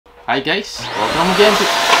Hi guys! Welcome again to...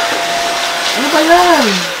 Ano ba yan?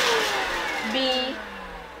 B,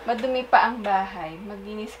 madumi pa ang bahay.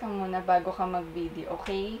 Maglinis ka muna bago ka mag-video,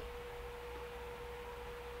 okay?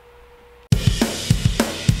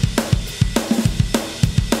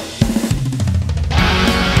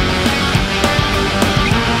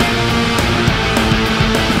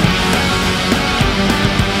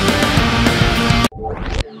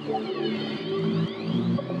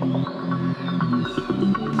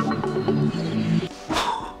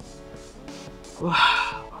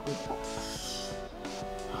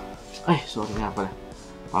 Ay, sorry nga pala.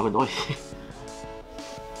 Pagod ako eh.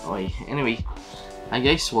 Okay, anyway. Hi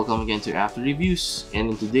guys, welcome again to After Reviews.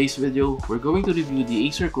 And in today's video, we're going to review the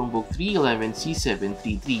Acer Chromebook 311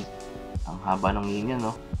 C733. Ang haba ng linya,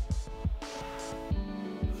 no?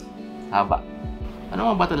 Haba.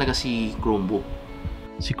 Ano nga ba talaga si Chromebook?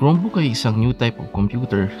 Si Chromebook ay isang new type of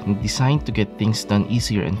computer designed to get things done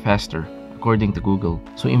easier and faster, according to Google.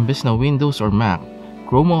 So imbes na Windows or Mac,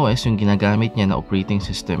 Chrome OS yung ginagamit niya na operating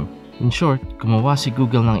system. In short, gumawa si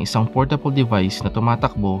Google ng isang portable device na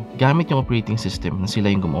tumatakbo gamit yung operating system na sila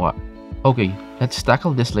yung gumawa. Okay, let's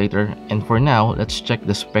tackle this later, and for now, let's check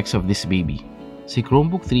the specs of this baby. Si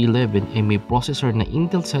Chromebook 311 ay may processor na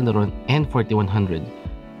Intel Celeron N4100.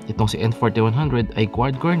 Itong si N4100 ay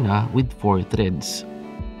quad-core na with 4 threads.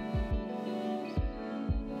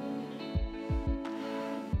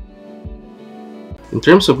 In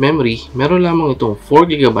terms of memory, meron lamang itong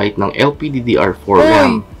 4GB ng LPDDR4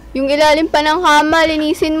 RAM. Yung ilalim pa ng kama,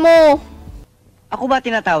 linisin mo. Ako ba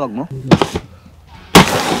tinatawag mo?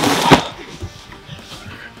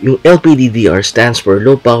 Yung LPDDR stands for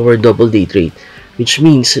Low Power Double Date Rate, which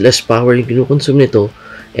means less power yung kinukonsume nito,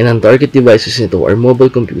 and ang target devices nito are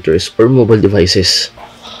mobile computers or mobile devices.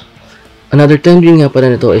 Another term din nga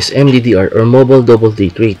pala nito is MDDR or Mobile Double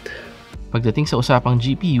Date Rate. Pagdating sa usapang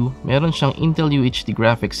GPU, meron siyang Intel UHD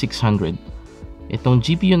Graphics 600. Itong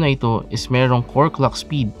GPU na ito is merong core clock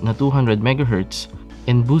speed na 200 MHz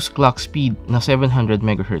and boost clock speed na 700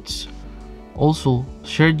 MHz. Also,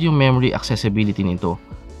 shared yung memory accessibility nito,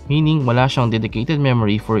 meaning wala siyang dedicated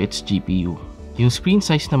memory for its GPU. Yung screen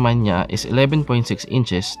size naman niya is 11.6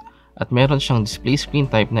 inches at meron siyang display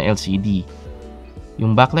screen type na LCD.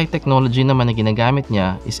 Yung backlight technology naman na ginagamit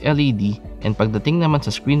niya is LED, and pagdating naman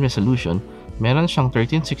sa screen resolution, meron siyang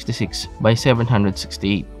 1366 by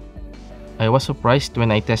 768. I was surprised when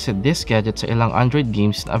I tested this gadget sa ilang Android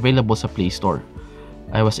games na available sa Play Store.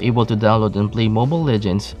 I was able to download and play Mobile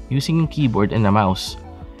Legends using yung keyboard and a mouse.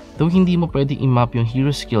 Though hindi mo pwedeng i-map yung hero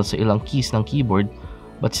skill sa ilang keys ng keyboard,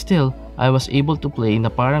 but still, I was able to play na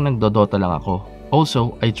parang nagdodota lang ako.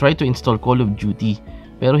 Also, I tried to install Call of Duty,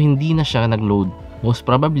 pero hindi na siya nag-load. Most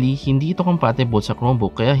probably, hindi ito compatible sa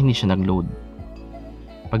Chromebook kaya hindi siya nag-load.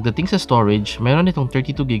 Pagdating sa storage, meron itong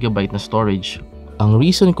 32GB na storage. Ang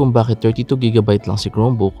reason kung bakit 32GB lang si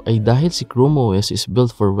Chromebook ay dahil si Chrome OS is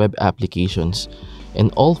built for web applications,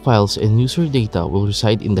 and all files and user data will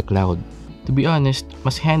reside in the cloud. To be honest,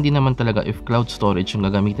 mas handy naman talaga if cloud storage yung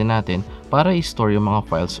gagamitin natin para i-store yung mga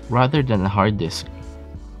files rather than a hard disk.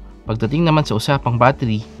 Pagdating naman sa usapang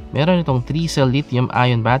battery, meron itong 3-cell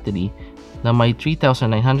lithium-ion battery na may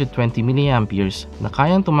 3,920 mAh na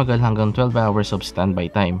kayang tumagal hanggang 12 hours of standby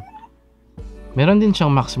time. Meron din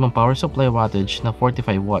siyang maximum power supply wattage na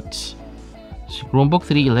 45 watts. Si Chromebook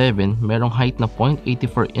 311 merong height na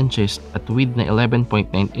 0.84 inches at width na 11.9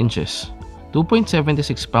 inches. 2.76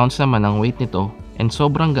 pounds naman ang weight nito, and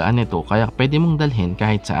sobrang gaan nito kaya pwede mong dalhin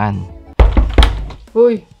kahit saan.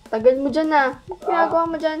 Uy, tagal mo dyan ah. Ano ginagawa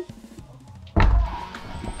mo dyan?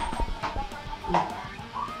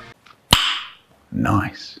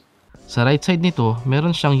 Nice. Sa right side nito,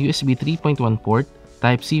 meron siyang USB 3.1 port,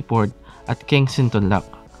 Type-C port, at Kensington lock.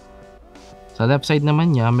 Sa left side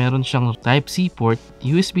naman niya, meron siyang Type-C port,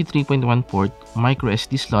 USB 3.1 port,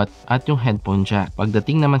 microSD slot, at yung headphone jack.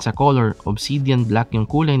 Pagdating naman sa color, obsidian black yung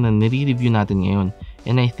kulay na nire-review natin ngayon.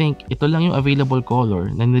 And I think ito lang yung available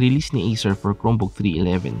color na nirelease ni Acer for Chromebook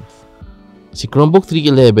 311. Si Chromebook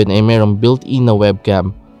 311 ay merong built-in na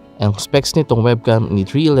webcam. Ang specs nitong webcam ni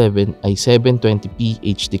 311 ay 720p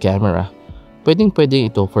HD camera.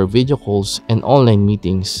 Pwedeng-pwede ito for video calls and online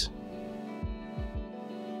meetings.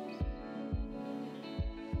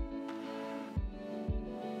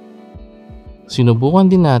 Sinubukan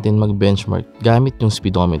din natin mag-benchmark gamit yung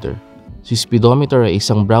speedometer. Si speedometer ay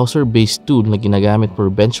isang browser-based tool na ginagamit for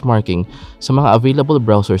benchmarking sa mga available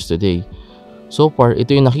browsers today. So far,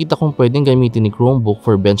 ito yung nakita kong pwedeng gamitin ni Chromebook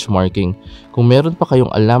for benchmarking. Kung meron pa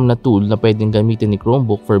kayong alam na tool na pwedeng gamitin ni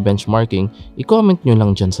Chromebook for benchmarking, i-comment nyo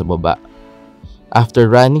lang dyan sa baba.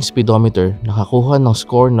 After running speedometer, nakakuha ng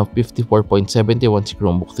score ng 54.71 si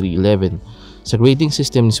Chromebook 311. Sa grading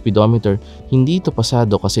system ni speedometer, hindi ito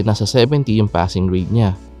pasado kasi nasa 70 yung passing grade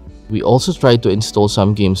niya. We also tried to install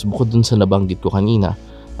some games bukod dun sa nabanggit ko kanina.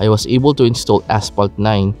 I was able to install Asphalt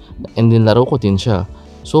 9 and nilaro ko din siya.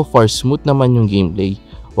 So far, smooth naman yung gameplay.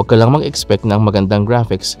 Huwag ka lang mag-expect ng magandang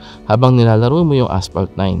graphics habang nilalaro mo yung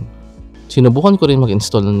Asphalt 9. Sinubukan ko rin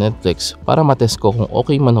mag-install ng Netflix para matest ko kung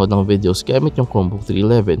okay manood ng videos gamit yung Chromebook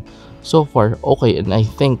 311. So far, okay, and I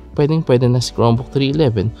think pwedeng-pwede na si Chromebook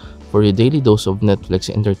 311 for a daily dose of Netflix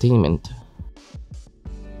entertainment.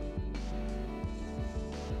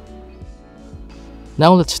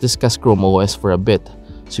 Now let's discuss Chrome OS for a bit.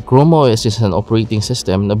 Si Chrome OS is an operating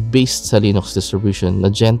system na based sa Linux distribution na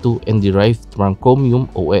Gen 2 and derived from Chromium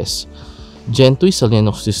OS. Gen 2 is a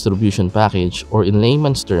Linux distribution package, or in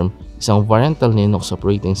layman's term, isang variant ng Linux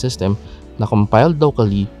operating system na compiled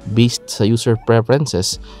locally based sa user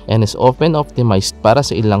preferences and is often optimized para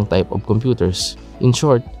sa ilang type of computers. In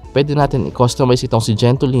short, pwede natin i-customize itong si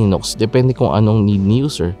Gen 2 Linux depende kung anong need ni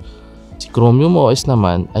user. Si Chromium OS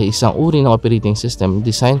naman ay isang uri ng operating system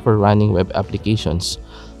designed for running web applications.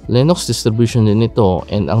 Linux distribution din ito,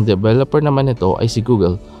 and ang developer naman nito ay si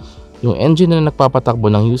Google. Yung engine na nagpapatakbo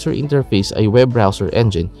ng user interface ay web browser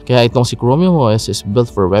engine, kaya itong si Chromium OS is built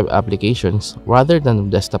for web applications rather than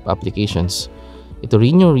desktop applications. Ito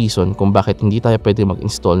rin yung reason kung bakit hindi tayo pwede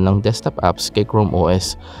mag-install ng desktop apps kay Chrome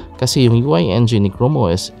OS, kasi yung UI engine ni Chrome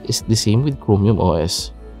OS is the same with Chromium OS.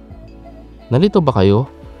 Nalito ba kayo?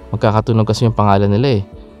 Magkakatunog kasi yung pangalan nila eh.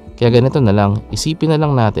 Kaya ganito na lang, isipin na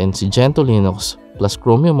lang natin si Gen 2 Linux plus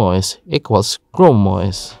Chromium OS equals Chrome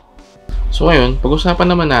OS. So ngayon,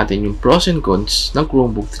 pag-usapan naman natin yung pros and cons ng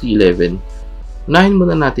Chromebook 311. Unahin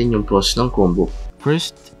muna natin yung pros ng Chromebook.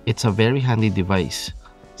 First, it's a very handy device.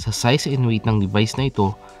 Sa size and weight ng device na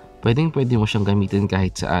ito, pwedeng-pwede mo siyang gamitin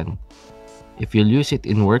kahit saan. If you'll use it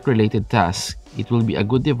in work-related tasks, it will be a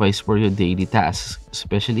good device for your daily tasks,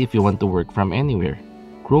 especially if you want to work from anywhere.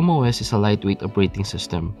 Chrome OS is a lightweight operating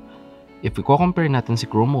system. If i-compare natin si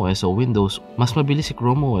Chrome OS o Windows, mas mabilis si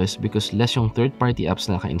Chrome OS because less yung third-party apps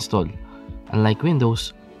na naka-install. Unlike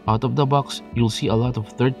Windows, out of the box, you'll see a lot of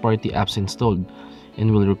third-party apps installed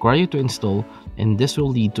and will require you to install, and this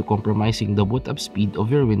will lead to compromising the boot up speed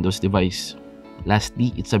of your Windows device.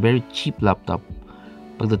 Lastly, it's a very cheap laptop.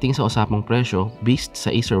 Pagdating sa usapang presyo, based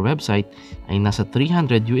sa Acer website, ay nasa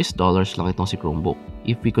 $300 lang itong si Chromebook.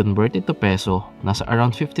 If we convert it to peso, nasa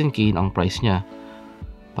around 15k ang price niya.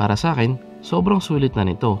 Para sa akin, sobrang sulit na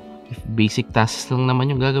nito. If basic tasks lang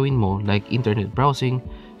naman yung gagawin mo like internet browsing,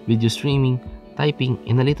 video streaming, typing,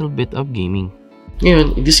 and a little bit of gaming.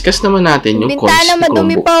 Ngayon, i-discuss naman natin yung cons ni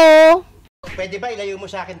Chromebook. Pwede ba ilayo mo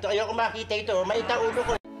sa akin to? Ayoko makita ito. Maita ulo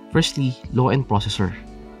ko. Firstly, low-end processor.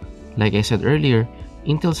 Like I said earlier,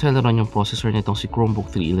 Intel Celeron yung processor nitong si Chromebook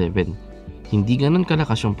 311. Hindi ganun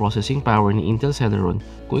kalakas yung processing power ni Intel Celeron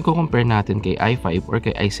kung i-compare natin kay i5 or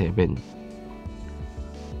kay i7.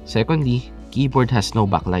 Secondly, keyboard has no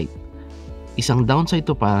backlight. Isang downside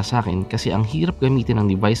to para sa akin kasi ang hirap gamitin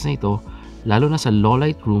ng device na ito lalo na sa low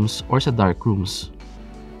light rooms or sa dark rooms.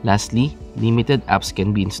 Lastly, limited apps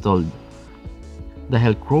can be installed.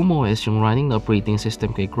 Dahil Chrome OS yung running na operating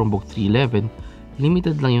system kay Chromebook 311,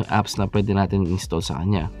 limited lang yung apps na pwede natin install sa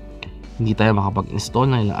kanya. Hindi tayo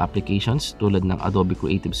makapag-install ng ilang applications tulad ng Adobe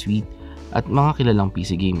Creative Suite at mga kilalang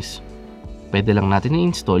PC games. Pwede lang natin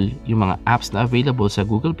i-install yung mga apps na available sa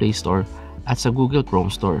Google Play Store at sa Google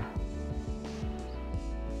Chrome Store.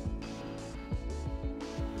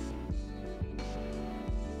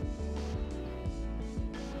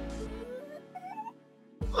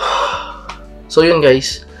 So yun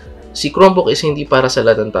guys, si Chromebook is hindi para sa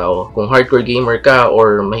lahat ng tao. Kung hardcore gamer ka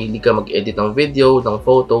or mahilig ka mag-edit ng video, ng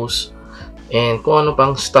photos, and kung ano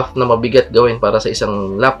pang stuff na mabigat gawin para sa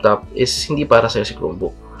isang laptop is hindi para sa'yo si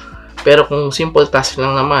Chromebook. Pero kung simple task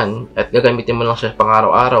lang naman at gagamitin mo lang siya pang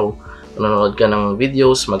araw-araw, nanonood ka ng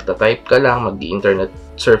videos, magta-type ka lang, mag-internet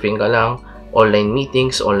surfing ka lang, online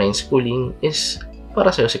meetings, online schooling, is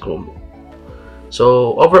para sa'yo si Chromebook.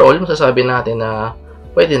 So overall, masasabi natin na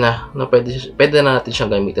pwede na natin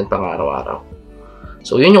siyang gamitin pang araw-araw.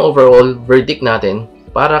 So yun yung overall verdict natin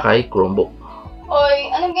para kay Chromebook.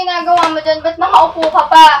 Oy, anong ginagawa mo dyan? Ba't nakaupo ka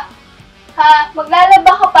pa? Ha?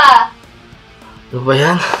 Maglalaba ka pa? Ano ba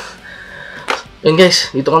yan? Yun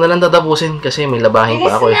guys, dito ko na lang tatapusin kasi may labahin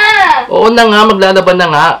pa ako eh. Oo na nga, maglalaba na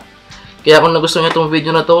nga. Kaya kung nagustuhan nyo itong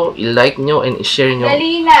video na to, i-like nyo and i-share nyo.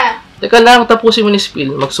 Dali na! Teka lang, tapusin mo ni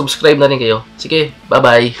Spill. Mag-subscribe na rin kayo. Sige,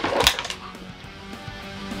 bye-bye!